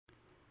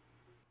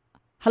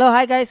Hello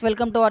hi guys,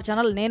 welcome to our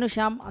channel. నేను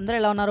శ్యామ్. అందరూ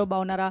ఎలా ఉన్నారు?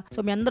 బాగున్నారా? సో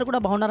మీ అందరూ కూడా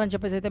బాగున్నారని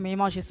చెప్పేసి అయితే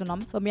మేము ఆశిస్తున్నాం.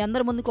 సో మీ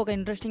అందరి ముందుకు ఒక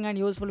ఇంట్రెస్టింగ్ అండ్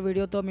యూస్ఫుల్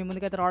వీడియోతో మీ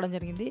ముందుకైతే రావడం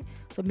జరిగింది.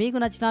 సో మీకు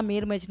నచ్చిన,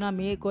 మీరు మెచ్చిన,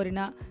 మీ కోరిన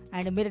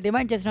అండ్ మీరు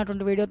డిమాండ్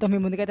చేసినటువంటి వీడియోతో మీ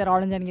ముందుకైతే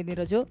రావడం జరిగింది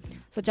ఈరోజు.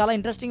 సో చాలా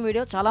ఇంట్రెస్టింగ్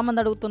వీడియో. చాలా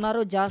మంది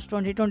అడుగుతున్నారు, జాస్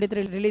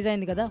 2023 రిలీజ్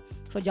అయింది కదా.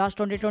 సో జాస్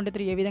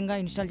 2023 ఏ విధంగా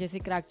ఇన్స్టాల్ చేసి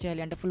క్రాక్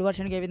చేయాలి, అంటే ఫుల్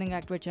వర్షన్కి ఏ విధంగా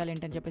యాక్టివేట్ చేయాలి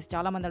అని చెప్పేసి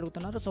చాలా మంది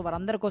అడుగుతున్నారు. సో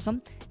వారందరి కోసం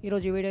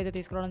ఈరోజు ఈ వీడియో అయితే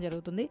తీసుకురావడం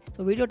జరుగుతుంది. సో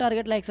వీడియో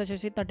టార్గెట్ లైక్స్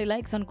వచ్చేసి 30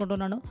 లైక్స్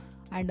అనుకుంటున్నాను.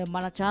 అండ్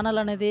మన ఛానల్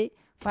అనేది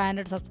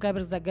 500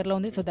 సబ్స్క్రైబర్స్ దగ్గరలో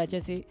ఉంది. సో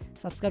దయచేసి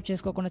సబ్స్క్రైబ్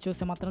చేసుకోకుండా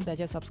చూస్తే మాత్రం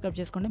దయచేసి సబ్స్క్రైబ్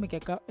చేసుకోండి. మీకు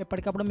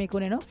ఎప్పటికప్పుడు మీకు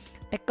నేను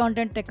టెక్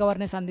కాంటెంట్, టెక్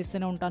అవేర్నెస్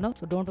అందిస్తూనే ఉంటాను.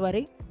 So don't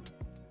worry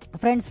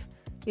friends.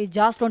 ఈ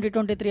జాస్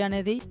 2023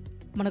 అనేది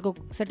మనకు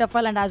setup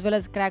file and as well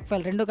as crack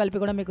file రెండు కలిపి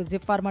కూడా మీకు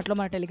జిప్ ఫార్మాట్లో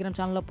మన టెలిగ్రామ్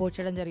ఛానల్లో పోస్ట్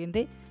చేయడం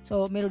జరిగింది. సో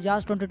మీరు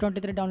జాస్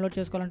 2023 డౌన్లోడ్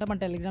చేసుకోవాలంటే మన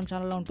టెలిగ్రామ్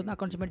ఛానల్లో ఉంటుంది,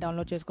 అక్కడ నుంచి మీరు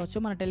డౌన్లోడ్ చేసుకోవచ్చు.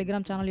 మన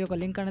టెలిగ్రామ్ ఛానల్ యొక్క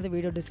లింక్ అనేది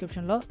వీడియో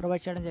డిస్క్రిప్షన్లో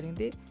ప్రొవైడ్ చేయడం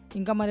జరిగింది.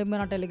 ఇంకా మరి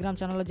మన టెలిగ్రామ్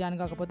ఛానల్లో జాయిన్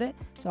కాకపోతే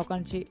సో అక్కడ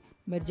నుంచి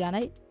మీరు జాయిన్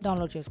అయ్యి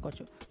డౌన్లోడ్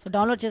చేసుకోవచ్చు. సో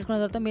డౌన్లోడ్ చేసుకున్న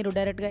తర్వాత మీరు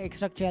డైరెక్ట్గా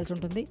ఎక్స్ట్రాక్ట్ చేయాల్సి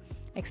ఉంటుంది.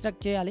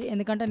 ఎక్స్ట్రాక్ట్ చేయాలి,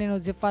 ఎందుకంటే నేను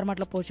జిప్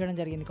ఫార్మాట్లో పోస్ట్ చేయడం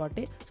జరిగింది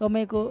కాబట్టి. సో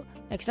మీకు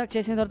ఎక్స్ట్రాక్ట్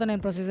చేసిన తర్వాత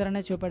నేను ప్రొసీజర్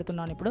అనేది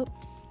చూపెడుతున్నాను ఇప్పుడు.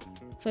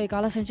 సో ఈ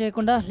ఆలస్యం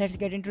చేయకుండా let's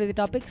get in to the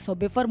topic. So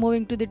before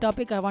moving to the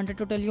topic, I wanted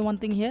to tell you one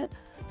thing here.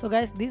 So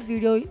guys, this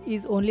video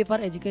is only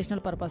for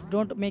educational purpose.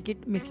 Don't make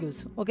it misuse,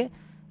 okay?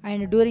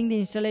 And during the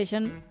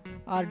installation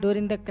are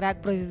during the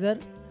crack procedure,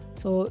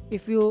 so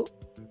if you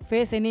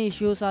face any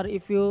issues or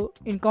if you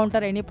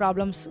encounter any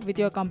problems with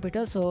your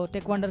computer, so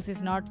Tech Wonders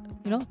is not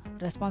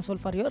responsible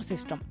for your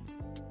system.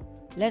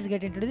 Let's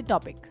get into the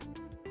topic.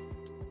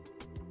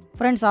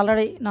 Friends,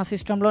 already నా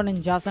సిస్టంలో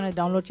నేను Jos అనేది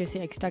download చేసి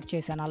extract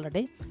చేశాను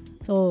already.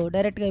 So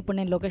డైరెక్ట్గా ఇప్పుడు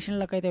నేను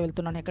లొకేషన్లోకి అయితే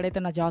వెళ్తున్నాను. ఎక్కడైతే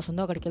నా జాస్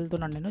ఉందో అక్కడికి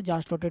వెళ్తున్నాను. నేను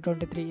జాస్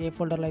 2023 ఏ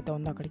ఫోల్డర్లో అయితే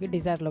ఉందో అక్కడికి,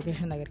 డిజైర్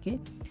లొకేషన్ దగ్గరికి.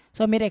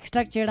 సో మీరు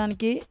ఎక్స్ట్రాక్ట్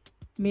చేయడానికి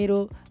మీరు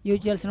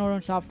యూజ్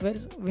చేయాల్సినటువంటి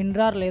సాఫ్ట్వేర్స్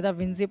విన్రార్ లేదా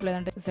విన్జిప్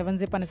లేదంటే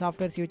 7zip అనే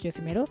సాఫ్ట్వేర్స్ యూజ్ చేసి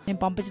మీరు నేను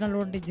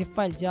పంపించినటువంటి zip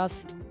file, Jos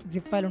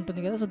zip file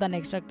ఉంటుంది కదా, సో దాన్ని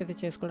ఎక్స్ట్రాక్ట్ అయితే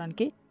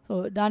చేసుకోవడానికి సో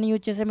దాన్ని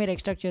యూజ్ చేసి మీరు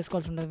ఎక్స్ట్రాక్ట్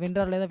చేసుకోవాల్సి ఉంటుంది.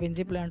 విన్రార్ లేదా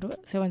విన్జిప్ లేదంటే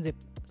 7zip.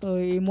 సో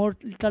ఈ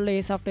మూడిట్లో ఏ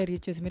సాఫ్ట్వేర్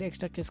యూజ్ చేసి మీరు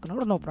ఎక్స్ట్రాక్ట్ చేసుకున్నా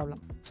కూడా నో ప్రాబ్లం.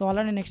 సో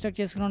అలా నేను ఎక్స్ట్రాక్ట్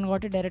చేసుకున్నాను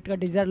కాబట్టి డైరెక్ట్గా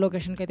డిజైర్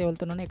లొకేషన్కి అయితే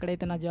వెళ్తున్నాను.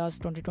 ఎక్కడైతే నా జాస్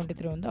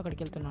 2023 ఉందో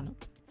అక్కడికి వెళ్తున్నాను,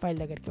 ఫైల్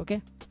దగ్గరికి. Okay,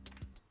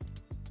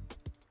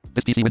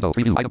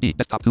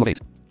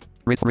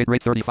 Rate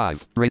 35,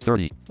 rate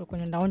 30. సో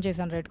కొంచెం డౌన్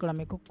చేశాను రేట్ కూడా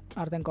మీకు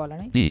అర్థం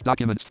కావాలని. D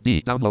documents, D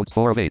downloads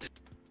 4 of 8.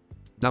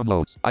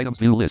 Downloads, items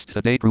view list,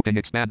 today grouping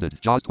expanded,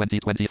 JAWS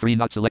 2023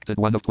 not selected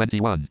 1 of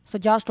 21. So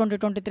Jos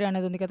 2023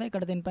 అనేది ఉంది కదా,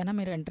 ఇక్కడ దీనిపైన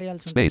మీరు ఎంట్రీ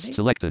చేయాల్సి ఉంటుంది. Space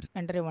selected.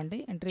 ఎంట్రీ ఇవ్వండి.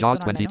 Entry JAWS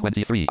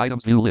 2023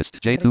 items view list,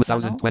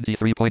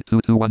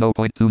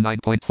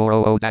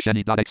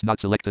 J2023.2210.29.400-any.x not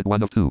selected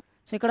 1 of 2.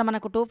 So ఇక్కడ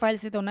మనకు 2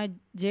 ఫైల్స్ అయితే ఉన్నాయి.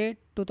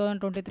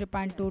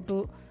 J2023.22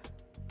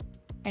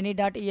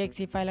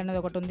 any.exe ఫైల్ అనేది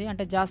ఒకటి ఉంది,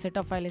 అంటే జాస్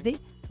సెటప్ ఫైల్ ఇది.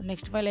 సో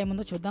నెక్స్ట్ ఫైల్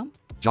ఏముందో చూద్దాం.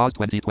 JAWS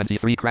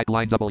 2023 crack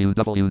line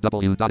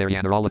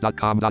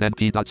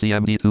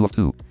www.arianrolla.com.np.cmd 2 of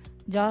 2.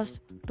 Jos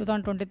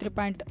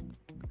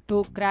 2023.2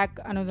 crack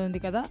అనేది ఉంది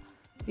కదా,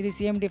 ఇది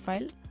CMD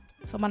ఫైల్.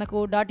 సో మనకు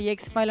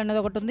 .exe ఫైల్ అనేది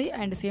ఒకటి ఉంది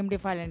అండ్ CMD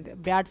ఫైల్ అనేది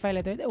బ్యాడ్ ఫైల్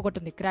అయితే ఒకటి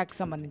ఉంది క్రాక్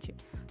సంబంధించి.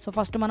 సో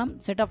ఫస్ట్ మనం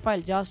సెటప్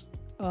ఫైల్ జాస్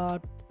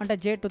అంటే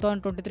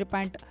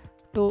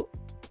J2023.2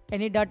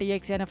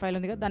 any.exe అనే ఫైల్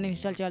ఉంది కదా, దాన్ని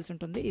ఇన్స్టాల్ చేయాల్సి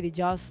ఉంటుంది. ఇది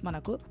జాస్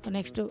మనకు. సో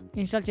నెక్స్ట్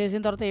ఇన్స్టాల్ చేసిన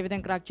తర్వాత ఏ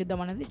విధంగా క్రాక్ చేద్దాం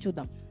అనేది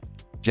చూద్దాం.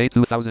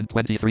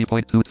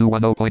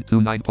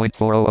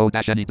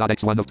 J2023.2210.29.400-any.x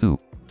 1 of 2.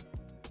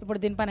 ఇప్పుడు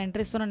దీనిపైన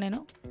ఎంట్రీ ఇస్తున్నాను నేను.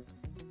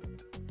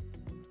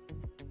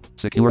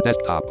 Secure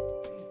desktop.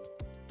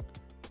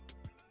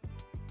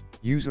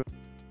 User.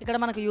 ఇక్కడ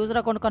మనకు యూజర్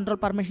అకౌంట్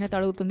కంట్రోల్ పర్మిషన్ అయితే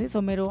అడుగుతుంది. సో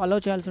మీరు అలో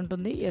చేయాల్సి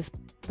ఉంటుంది. ఎస్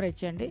ప్రెస్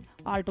చేయండి,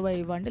 Alt Y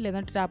ఇవ్వండి,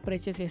 లేదంటే ట్యాప్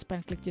ప్రెస్ చేసి ఎస్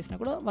పైన క్లిక్ చేసినా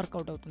కూడా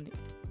వర్కౌట్ అవుతుంది.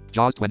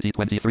 JAWS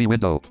 2023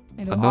 window.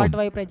 నేను Alt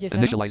Y ప్రెస్ చేశాను.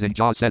 Initializing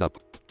JAWS setup.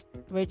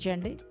 వెయిట్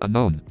చేయండి.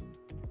 Unknown.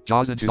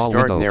 JAWS To install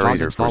start window. JAWS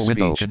narrator for install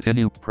window. speech,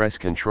 Continue. press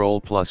Ctrl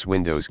plus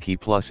Windows key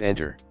plus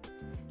Enter.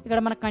 ఇక్కడ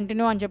మనకు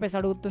continue అని చెప్పేసి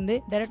అడుగుతుంది.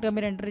 డైరెక్ట్గా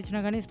మీరు ఎంటర్ ఇచ్చినా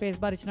కానీ స్పేస్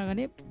బార్ ఇచ్చినా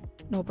కానీ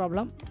no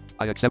problem.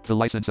 I accept the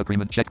license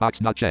agreement checkbox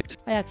not checked.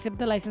 I accept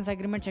the licence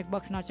agreement check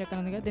box not check అని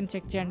ఉంది కదా, దీన్ని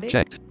చెక్ చేయండి.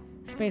 Checked.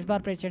 స్పేస్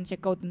బార్ ప్రెస్ చేయండి,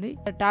 చెక్ అవుతుంది.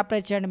 ట్యాప్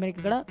ప్రెస్ చేయండి, మీకు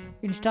ఇక్కడ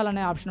ఇన్స్టాల్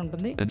అనే ఆప్షన్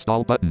ఉంటుంది.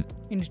 Install button.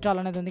 ఇన్స్టాల్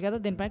అనేది ఉంది కదా,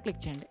 దీనిపైన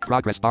క్లిక్ చేయండి.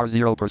 Progress bar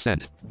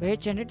 0%.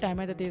 వెయిట్ చేయండి, టైం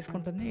అయితే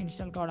తీసుకుంటుంది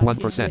ఇన్స్టాల్ కావడానికి.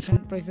 1%.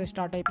 ప్రొసెస్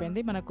స్టార్ట్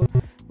అయిపోయింది, మనకు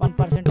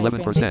 1%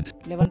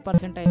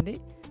 11% అయింది.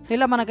 సో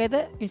ఇలా మనకైతే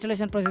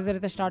ఇన్స్టాలేషన్ ప్రొసీజర్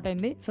అయితే స్టార్ట్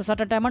అయింది. సో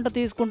సర్టన్ టైం అంటూ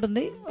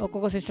తీసుకుంటుంది,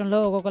 ఒక్కొక్క సిస్టంలో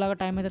ఒక్కొక్కలాగా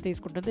టైం అయితే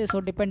తీసుకుంటుంది. సో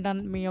డిపెండ్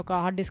ఆన్ మీ యొక్క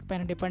హార్డ్ డిస్క్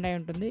పైన డిపెండ్ అయి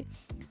ఉంటుంది.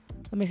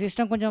 మీ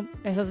సిస్టమ్ కొంచెం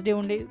SSD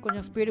ఉండి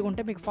కొంచెం స్పీడ్గా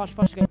ఉంటే మీకు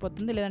ఫాస్ట్గా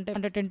అయిపోతుంది, లేదంటే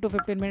 10 to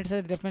 15 minutes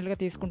అయితే డెఫినెట్గా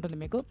తీసుకుంటుంది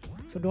మీకు.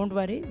 సో డోంట్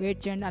వరీ, వెయిట్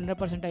చేయండి.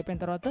 100% అయిపోయిన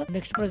తర్వాత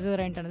నెక్స్ట్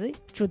ప్రొసీజర్ ఏంటనేది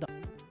చూద్దాం.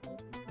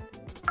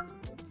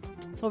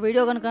 సో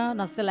వీడియో కనుక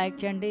నచ్చితే లైక్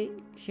చేయండి,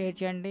 షేర్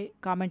చేయండి,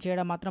 కామెంట్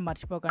చేయడం మాత్రం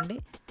మర్చిపోకండి.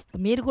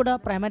 మీరు కూడా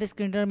ప్రైమరీ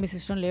స్క్రీన్ రీడర్ మీ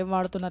సిస్టంలో ఏం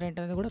వాడుతున్నారు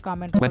ఏంటనేది కూడా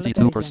కామెంట్.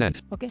 22%.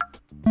 ఓకే,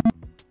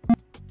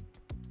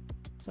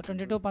 సో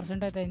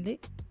 22% అయితే అయింది.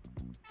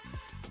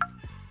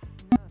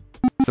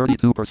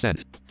 32%.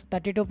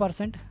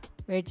 32%.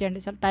 వెయిట్ చేయండి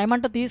సార్, టైం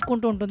అంటూ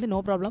తీసుకుంటూ ఉంటుంది, నో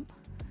ప్రాబ్లం.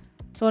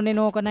 సో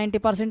నేను ఒక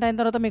 90% అయిన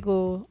తర్వాత మీకు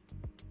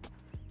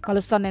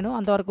కలుస్తాను. నేను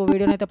అంతవరకు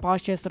వీడియోని అయితే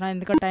పాజ్ చేస్తున్నాను,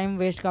 ఎందుకంటే టైం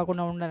వేస్ట్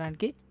కాకుండా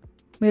ఉండడానికి.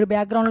 మీరు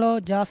బ్యాక్గ్రౌండ్లో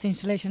జాస్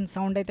ఇన్స్టలేషన్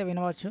సౌండ్ అయితే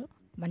వినవచ్చు.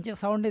 మంచి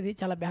సౌండ్, ఇది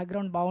చాలా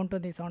బ్యాక్గ్రౌండ్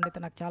బాగుంటుంది. ఈ సౌండ్ అయితే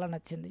నాకు చాలా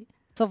నచ్చింది.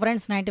 సో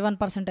ఫ్రెండ్స్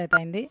 91% అయితే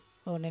అయింది.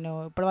 నేను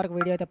ఇప్పటివరకు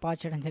వీడియో అయితే పాజ్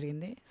చేయడం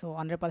జరిగింది. సో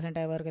 100%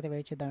 అయ్యే వరకు అయితే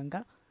వెయిట్ చేద్దాం.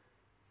 ఇంకా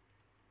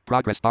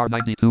Progress bar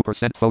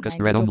 92% focused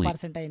red only.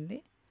 92% అయింది.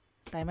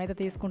 టైం అయితే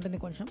తీసుకుంటుంది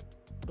కొంచెం,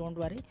 don't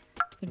worry.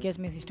 In case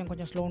me system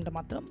కొంచెం స్లో ఉంటే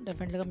మాత్రం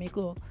డెఫినెట్గా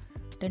మీకు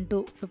 10 to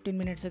 15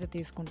 minutes అయితే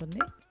తీసుకుంటుంది,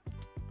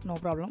 నో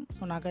ప్రాబ్లం.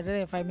 సో నాకైతే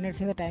 5 minutes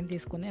అయితే టైం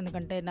తీసుకుంది,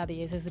 ఎందుకంటే నాది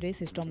ఎస్ఎస్డి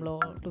సిస్టంలో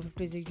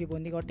 256 GB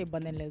ఉంది కాబట్టి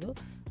ఇబ్బంది ఏం లేదు.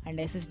 అండ్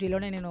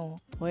ఎస్ఎస్డిలోనే నేను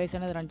ఓఎస్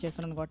అనేది రన్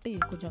చేస్తున్నాను కాబట్టి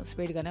కొంచెం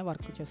స్పీడ్గానే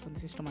వర్క్ చేస్తుంది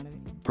సిస్టమ్ అనేది.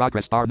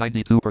 Progress bar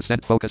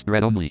 92% focused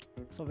red only.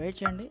 So wait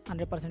చేయండి,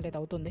 100% అయితే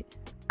అవుతుంది.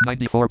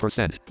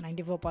 94%.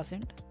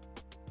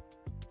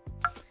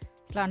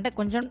 ఇట్లా అంటే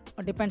కొంచెం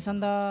డిపెండ్స్ ఆన్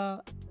ద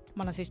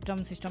మన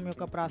సిస్టమ్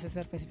యొక్క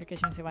ప్రాసెసర్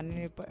స్పెసిఫికేషన్స్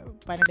ఇవన్నీ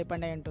పైన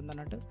డిపెండ్ అయి ఉంటుంది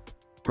అన్నట్టు.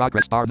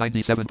 Progress bar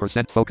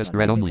 97% focused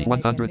red only.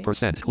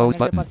 100% close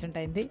button. 100%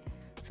 అయింది.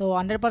 సో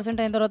 100%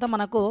 అయిన తర్వాత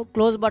మనకు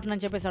క్లోజ్ బటన్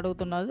అని చెప్పేసి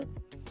అడుగుతున్నది.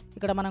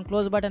 ఇక్కడ మనం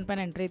క్లోజ్ బటన్ పైన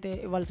ఎంట్రీ అయితే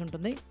ఇవ్వాల్సి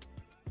ఉంటుంది.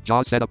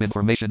 JAWS setup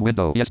information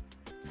window. Yes.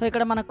 So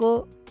ఇక్కడ మనకు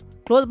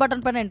క్లోజ్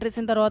బటన్ పైన ఎంట్రీ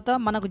ఇచ్చిన తర్వాత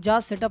మనకు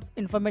జాస్ సెటప్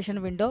ఇన్ఫర్మేషన్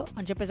విండో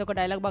అని చెప్పేసి ఒక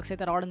డైలాగ్ బాక్స్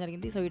అయితే రావడం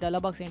జరిగింది. సో ఈ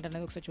డైలాగ్ బాక్స్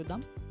ఏంటనేది ఒకసారి చూద్దాం.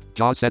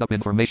 JAWS setup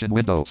information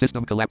window.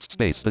 System collapsed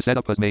space. The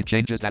setup has made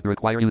changes that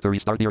require you to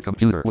restart your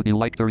computer. Would you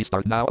like to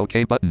restart now? OK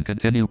button.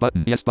 Continue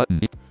button. Yes button.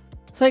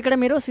 So ఇక్కడ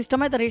మీరు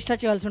system అయితే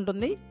restart చేయాల్సి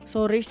ఉంటుంది. So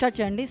restart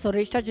చేయండి. So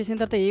restart చేసిన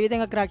తర్వాత ఏ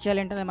విధంగా crack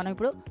చేయాలి అంటే మనం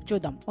ఇప్పుడు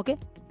చూద్దాం. ఓకే,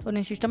 సో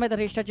నేను సిస్టమ్ అయితే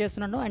రీస్టార్ట్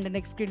చేస్తున్నాను అండ్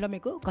నెక్స్ట్ స్క్రీన్లో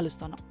మీకు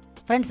కలుస్తాను.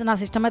 ఫ్రెండ్స్ నా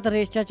సిస్టమ్ అయితే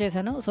రీస్టార్ట్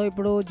చేశాను. సో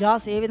ఇప్పుడు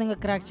జాస్ ఏ విధంగా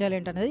క్రాక్ చేయాలి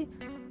ఏంటనేది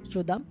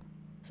చూద్దాం.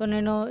 సో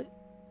నేను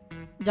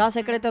జాస్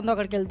ఎక్కడైతే ఉందో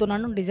అక్కడికి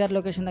వెళ్తున్నాను, డిజైర్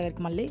లొకేషన్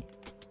దగ్గరికి. మళ్ళీ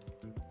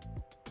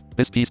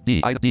This piece D.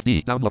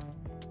 Download.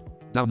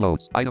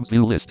 Downloads. Items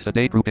view list.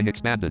 Today grouping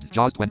expanded.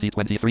 JAWS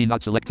 2023 not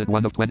selected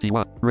 1 of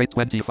 21. Rate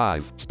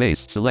 25.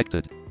 Space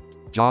selected.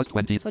 JAWS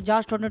 20. So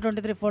Jos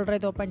 2023 folder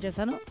అయితే ఓపెన్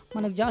చేశాను.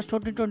 మనకు జాస్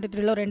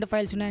 2023లో 2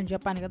 ఫైల్స్ ఉన్నాయని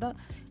చెప్పాను కదా.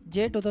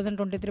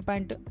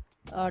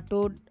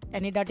 J2023.2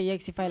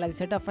 any.exe ఫైల్, అది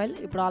సెటప్ ఫైల్.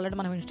 ఇప్పుడు ఆల్రెడీ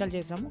మనం install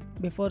చేసాము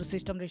బిఫోర్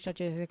సిస్టమ్ రీస్టార్ట్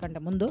చేసే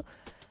కంటే ముందు.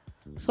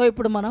 సో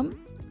ఇప్పుడు మనం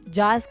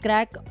జాస్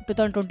క్రాక్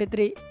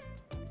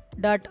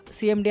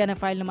 2023.cmd అనే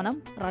ఫైల్ని మనం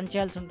రన్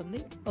చేయాల్సి ఉంటుంది.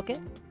 Okay,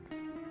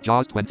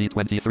 JAWS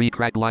 2023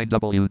 crack line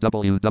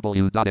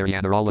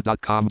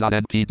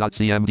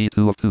www.arianarola.com.np.cmd2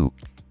 of 2.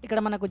 ఇక్కడ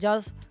మనకు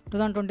జాస్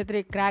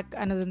 2023 క్రాక్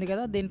అనేది ఉంది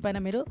కదా, దీనిపైన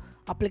మీరు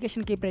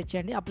అప్లికేషన్ కీ ప్రెస్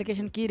చేయండి.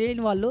 అప్లికేషన్ కీ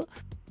లేని వాళ్ళు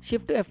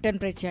షిఫ్ట్ F10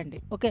 ప్రెస్ చేయండి.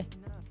 Okay,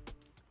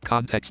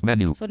 Context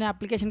menu. సో నేను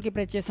అప్లికేషన్కి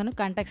ప్రెస్ చేశాను.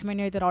 కాంటాక్ట్స్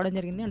మెనూ అయితే రావడం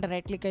జరిగింది, అంటే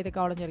రైట్ క్లిక్ అయితే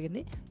కావడం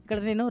జరిగింది. ఇక్కడ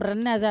నేను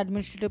రన్ యాజ్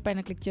అడ్మినిస్ట్రేటివ్ పైన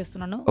క్లిక్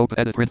చేస్తున్నాను. Open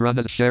edit print run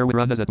as share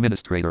run as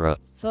administrator.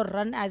 So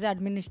run as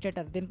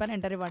administrator దీనిపైన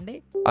ఎంటర్ ఇవ్వండి.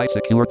 I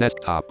secure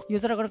desktop.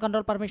 User account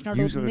control permission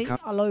అడుగుతుంది,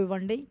 అలో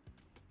ఇవ్వండి.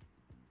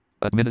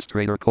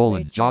 Administrator :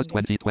 JAWS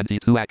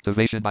 2022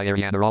 activation by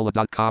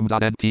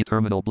arianarola.com.np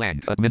terminal blank.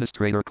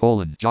 Administrator :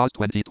 JAWS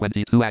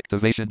 2022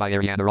 activation by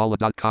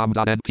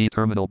arianarola.com.np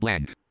terminal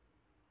blank.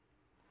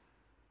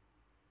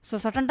 So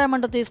certain time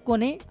అంటూ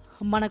తీసుకొని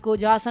మనకు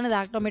Jos అనేది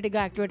ఆటోమేటిక్గా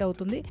activate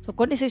అవుతుంది. సో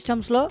కొన్ని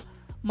సిస్టమ్స్లో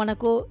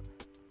మనకు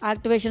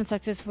యాక్టివేషన్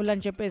సక్సెస్ఫుల్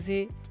అని చెప్పేసి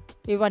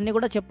ఇవన్నీ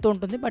కూడా చెప్తూ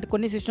ఉంటుంది. బట్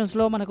కొన్ని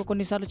సిస్టమ్స్లో మనకు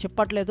కొన్నిసార్లు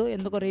చెప్పట్లేదు,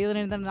 ఎందుకో రీజన్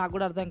ఏంటంటే నాకు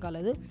కూడా అర్థం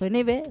కాలేదు.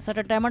 ఎనీవే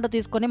సటన్ టైం అంటూ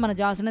తీసుకొని మన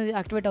జాస్ అనేది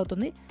యాక్టివేట్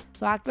అవుతుంది.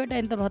 సో యాక్టివేట్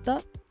అయిన తర్వాత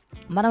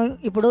మనం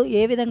ఇప్పుడు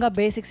ఏ విధంగా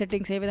బేసిక్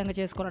సెట్టింగ్స్ ఏ విధంగా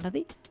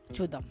చేసుకోవాలన్నది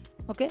చూద్దాం.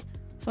 ఓకే,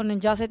 సో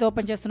నేను జాస్ అయితే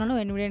ఓపెన్ చేస్తున్నాను.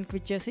 ఎన్విడియన్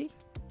క్విట్ చేసి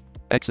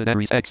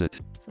exit.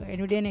 సో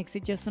ఎన్విడియన్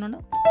ఎగ్జిట్ చేస్తున్నాను.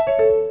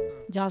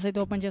 జాస్ అయితే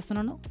ఓపెన్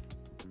చేస్తున్నాను.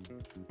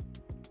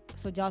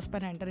 సో జాస్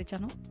పైన ఎంటర్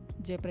ఇచ్చాను.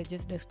 ప్రెస్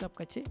చేసి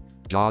డెస్క్టాప్కి వచ్చి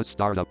JAWS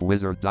startup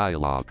wizard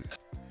dialog.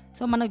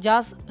 So మనకు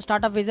జాస్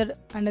స్టార్ట్అప్ విజార్డ్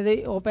అనేది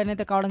ఓపెన్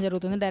అయితే కావడం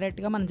జరుగుతుంది.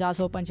 డైరెక్ట్గా మనం జాస్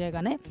ఓపెన్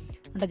చేయగానే,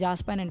 అంటే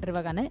జాస్ పైన ఎంటర్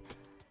ఇవ్వగానే.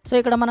 సో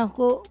ఇక్కడ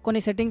మనకు కొన్ని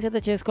సెట్టింగ్స్ అయితే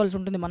చేసుకోవాల్సి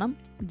ఉంటుంది మనం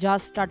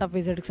జాస్ స్టార్ట్అప్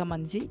విజార్డ్కి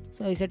సంబంధించి.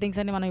 సో ఈ సెట్టింగ్స్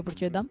అన్ని మనం ఇప్పుడు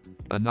చేద్దాం.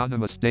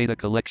 Anonymous data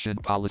collection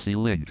policy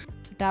link.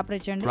 Tap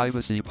rate చేయండి.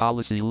 Privacy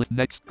policy link.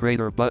 Next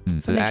greater button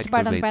so to next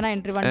button activate. పైన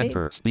ఎంటర్ ఇవ్వండి.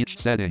 Enter. Speech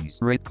settings.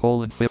 Rate :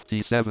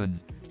 57.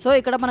 So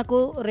ఇక్కడ మనకు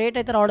రేట్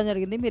అయితే రావడం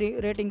జరిగింది. మీరు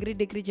రేట్ ఇంక్రీజ్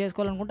డిక్రీజ్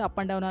చేసుకోవాలనుకుంటే అప్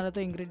అండ్ డౌన్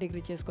అయితే ఇంక్రీజ్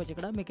డిక్రీజ్ చేసుకోవచ్చు.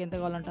 ఇక్కడ మీకు ఎంత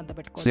కావాలంటే అంత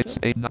పెట్టుకోవచ్చు. 6,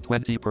 8,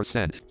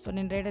 20%. సో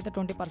నేను రేట్ అయితే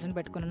 20%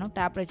 పెట్టుకున్నాను.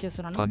 ట్యాప్ రేట్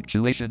చేస్తున్నాను.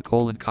 Punctuation :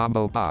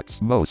 combo box.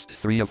 Most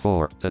 3 of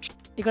 4. Touch.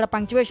 ఇక్కడ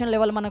పంక్చువేషన్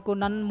లెవెల్ మనకు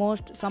నన్,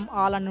 మోస్ట్, సమ్,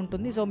 ఆల్ అని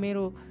ఉంటుంది. సో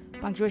మీరు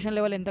పంక్చువేషన్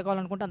లెవెల్ ఎంత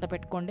కావాలనుకుంటే అంత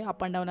పెట్టుకోండి.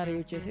 అప్ అండ్ డౌన్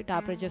యూజ్ చేసి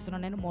ట్యాప్ రేట్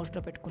చేస్తున్నాను. నేను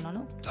మోస్ట్లో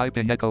పెట్టుకున్నాను.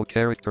 Typing echo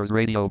characters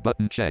radio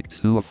button checked.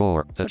 2 of 4.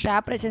 So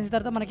tap rate చేసిన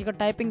తర్వాత మనకి ఇక్కడ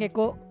టైపింగ్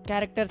ఎక్కువ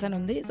క్యారెక్టర్స్ అని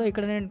ఉంది. సో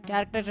ఇక్కడ నేను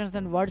క్యారెక్టర్స్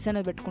అండ్ వర్డ్స్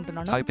అనేది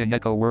పెట్టుకుంటున్నాను. Typing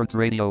echo words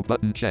radio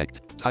button checked.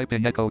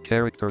 Typing echo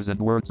characters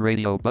and words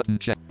radio button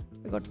checked.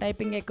 ఇక్కడ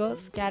typing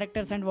echoes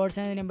characters and words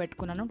అనేది నేను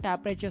పెట్టుకున్నాను.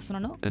 ట్యాప్ రేట్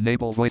చేస్తున్నాను.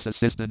 Enable voice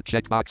assistant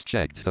checkbox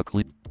checked. To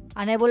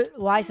unable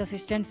voice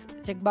assistants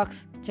check box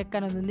check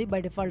అనేది ఉంది. By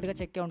డిఫాల్ట్గా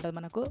చెక్కే ఉంటుంది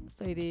మనకు.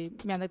 సో ఇది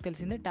మీ అందరికి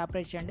తెలిసిందే. ట్యాప్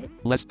రైట్ చేయండి.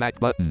 Left back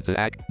button to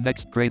act.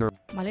 Next greater.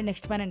 మళ్ళీ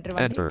నెక్స్ట్ పైన enter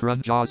Enter.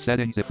 Run JAWS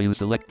settings. If you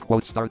select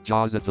quote start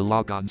JAWS at the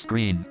logon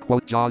screen,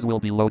 quote JAWS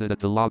will be loaded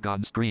at the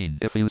logon screen.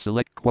 If you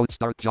select quote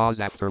start JAWS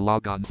after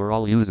logon for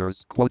all users,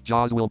 quote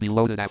JAWS will be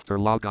loaded after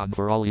logon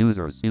for all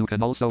users. You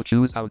can also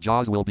choose how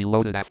JAWS will be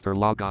loaded after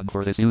logon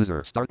for this user.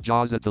 Start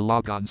JAWS at the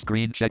logon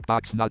screen.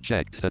 Checkbox not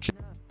checked.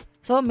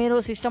 So మీరు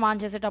system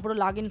on చేసేటప్పుడు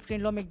login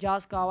స్క్రీన్లో మీకు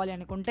Jos కావాలి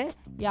అనుకుంటే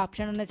ఈ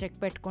option అనేది check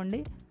పెట్టుకోండి.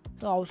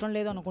 So అవసరం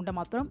లేదు అనుకుంటే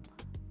మాత్రం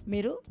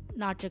మీరు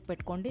నాట్ చెక్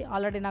పెట్టుకోండి.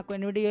 ఆల్రెడీ నాకు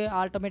ఎన్విడిఏ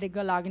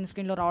ఆటోమేటిక్గా లాగిన్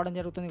స్క్రీన్లో రావడం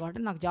జరుగుతుంది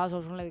కాబట్టి నాకు జాస్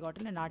అవసరం లేదు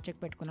కాబట్టి నేను నాట్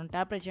చెక్ పెట్టుకున్నాను.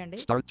 ట్యాప్ రైట్ చేయండి.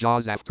 Start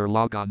JAWS after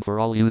logon for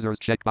all users.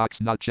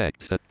 Checkbox not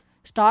checked.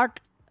 Start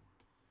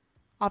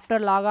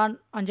after log on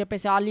అని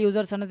చెప్పేసి ఆల్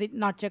యూజర్స్ అనేది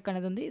నాట్ చెక్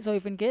అనేది ఉంది. సో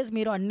ఇఫ్ ఇన్ కేస్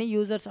మీరు అన్ని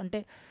యూజర్స్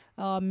అంటే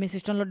మీ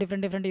సిస్టంలో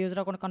different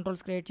user account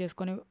controls create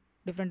చేసుకొని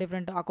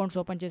డిఫరెంట్ అకౌంట్స్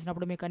ఓపెన్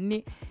చేసినప్పుడు మీకు అన్ని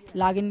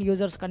లాగిన్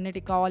యూజర్స్కి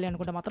అన్నిటికి కావాలి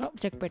అనుకుంటే మాత్రం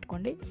చెక్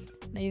పెట్టుకోండి.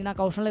 ఇది నాకు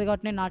అవసరం లేదు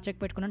కాబట్టి నేను నాట్ చెక్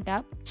పెట్టుకున్నాను.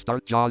 Tap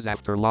Start JAWS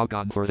after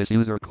logon for this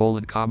user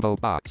combo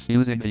box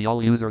using the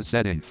all users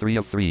setting 3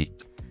 of 3.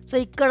 So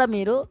ఇక్కడ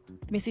మీరు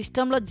మీ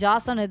సిస్టంలో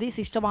జాస్ అనేది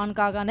సిస్టమ్ ఆన్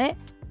కాగానే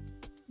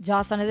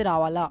జాస్ అనేది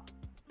రావాలా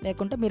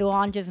లేకుంటే మీరు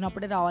ఆన్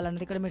చేసినప్పుడే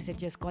రావాలనేది ఇక్కడ మీరు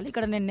సెట్ చేసుకోవాలి.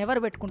 ఇక్కడ నేను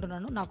నెవర్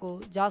పెట్టుకుంటున్నాను. నాకు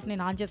జాస్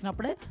నేను ఆన్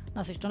చేసినప్పుడే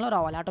నా సిస్టంలో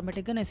రావాలి.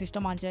 ఆటోమేటిక్గా నేను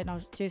సిస్టమ్ ఆన్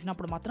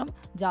చేసినప్పుడు మాత్రం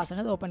జాస్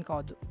అనేది ఓపెన్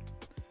కావద్దు.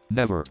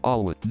 Never,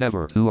 always, never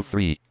 2 of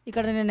 3.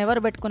 ఇక్కడ నేను నెవర్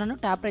పెట్టుకున్నాను.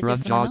 ట్యాప్ రైట్ Run JAWS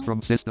చేస్తున్నాను. from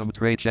system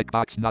tray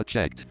checkbox not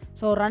checked.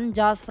 So run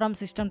Jos from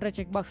system tray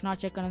check box not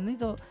check అనేది.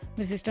 సో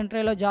మీరు సిస్టమ్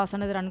ట్రేలో జాస్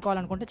అనేది రన్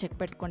కావాలనుకుంటే చెక్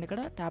పెట్టుకోండి.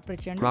 ఇక్కడ ట్యాప్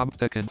రైట్ చేయండి. Prompt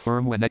to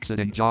confirm when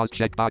exiting JAWS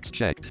checkbox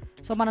checked.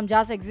 So మనం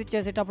Jos exit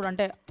చేసేటప్పుడు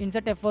అంటే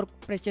ఇన్సర్ట్ F4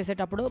 ప్రెస్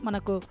చేసేటప్పుడు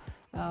మనకు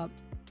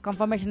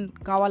కన్ఫర్మేషన్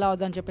కావాలా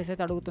వద్దని చెప్పేసి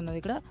అయితే అడుగుతుంది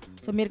ఇక్కడ.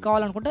 సో మీరు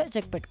కావాలనుకుంటే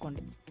చెక్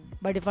పెట్టుకోండి.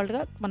 బై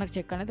డిఫాల్ట్గా మనకు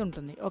చెక్ అనేది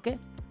ఉంటుంది. ఓకే,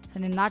 సో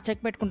నేను నా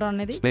చెక్ పెట్టుకుంటాను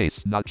అనేది Space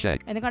not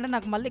checked. ఎందుకంటే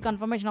నాకు మళ్ళీ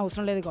కన్ఫర్మేషన్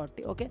అవసరం లేదు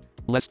కాబట్టి. Okay,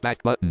 Left back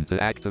button to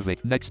activate.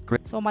 Next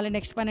so మళ్ళీ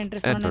నెక్స్ట్ పైన ఎంటర్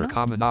ఇస్తున్నాను enter నేను.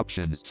 common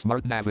options.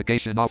 Smart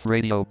navigation off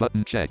radio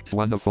button checked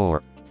 1 of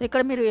 4. So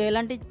ఇక్కడ మీరు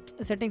ఎలాంటి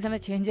సెట్టింగ్స్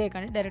అనేది చేంజ్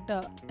చేయకండి. డైరెక్ట్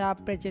ట్యాప్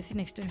ప్రెస్ చేసి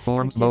next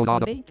Forms mode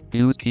auto.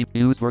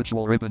 Use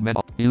virtual ribbon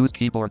menu. Use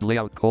keyboard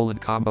layout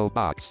combo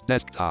box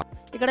desktop.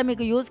 ఇక్కడ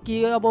మీకు యూజ్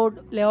కీబోర్డ్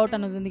లేఅవుట్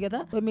అనేది ఉంది కదా.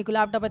 సో మీకు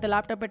ల్యాప్టాప్ అయితే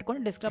ల్యాప్టాప్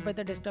పెట్టుకోండి, డెస్క్టాప్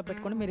అయితే డెస్క్టాప్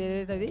పెట్టుకోండి. మీరు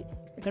ఏదైతే అది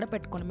ఇక్కడ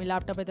పెట్టుకోండి. మీ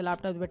ల్యాప్టాప్ అయితే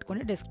ల్యాప్టాప్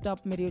పెట్టుకోండి,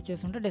 డెస్క్టాప్ మీరు యూజ్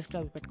చేస్తుంటే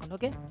డెస్క్టాప్ పెట్టుకోండి.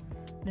 ఓకే,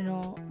 నేను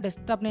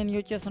డెస్క్టాప్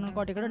యూజ్ చేస్తున్నాను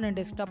కాబట్టి ఇక్కడ నేను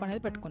డెస్క్టాప్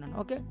అనేది పెట్టుకున్నాను.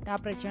 ఓకే,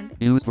 ట్యాప్ రైట్ చేయండి.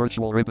 Use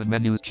virtual ribbon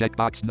menus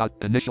checkbox not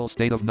initial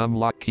state of num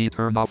lock key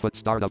turn off at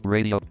startup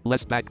radio.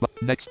 Left back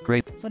next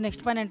great. So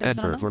next పైన ఎంటర్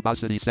Enter ఇస్తున్నాను.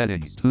 verbosity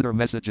settings. Tutor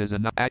messages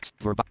and X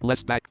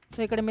left back.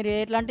 So ఇక్కడ మీరు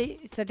ఎట్లాంటి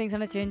settings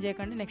అనేది change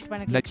చేయకండి. Next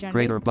పైన click Next చేయండి.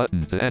 greater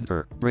button to enter.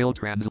 Braille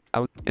trans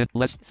out in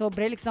less. So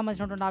బ్రెయిల్కి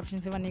సంబంధించినటువంటి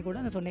ఆప్షన్స్ ఇవన్నీ కూడా.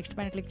 సో నెక్స్ట్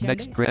పైన క్లిక్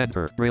చేయండి. Next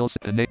enter. Braille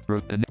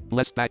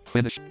left back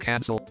finish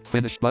cancel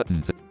finish button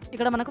to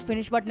ఇక్కడ మనకు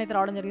ఫినిష్ బటన్ అయితే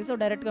రావడం జరిగింది. సో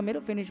డైరెక్ట్గా మీరు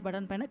ఫినిష్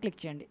బటన్ పైన క్లిక్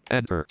చేయండి.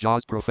 enter.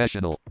 JAWS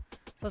professional.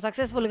 సో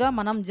సక్సెస్ఫుల్గా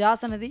మనం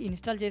జాస్ అనేది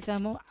ఇన్స్టాల్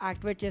చేసాము,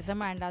 యాక్టివేట్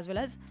చేసాము and as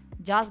well as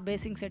Jos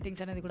basic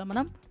settings అనేది కూడా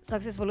మనం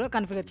సక్సెస్ఫుల్గా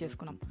కన్ఫిగర్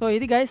చేసుకున్నాం. సో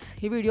ఇది గైస్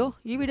ఈ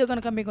వీడియో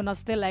కనుక మీకు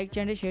నచ్చితే లైక్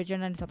చేయండి, షేర్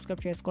చేయండి అండ్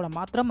సబ్స్క్రైబ్ చేసుకోవడం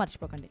మాత్రం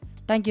మర్చిపోకండి.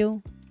 Thank you.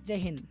 జై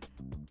హింద్.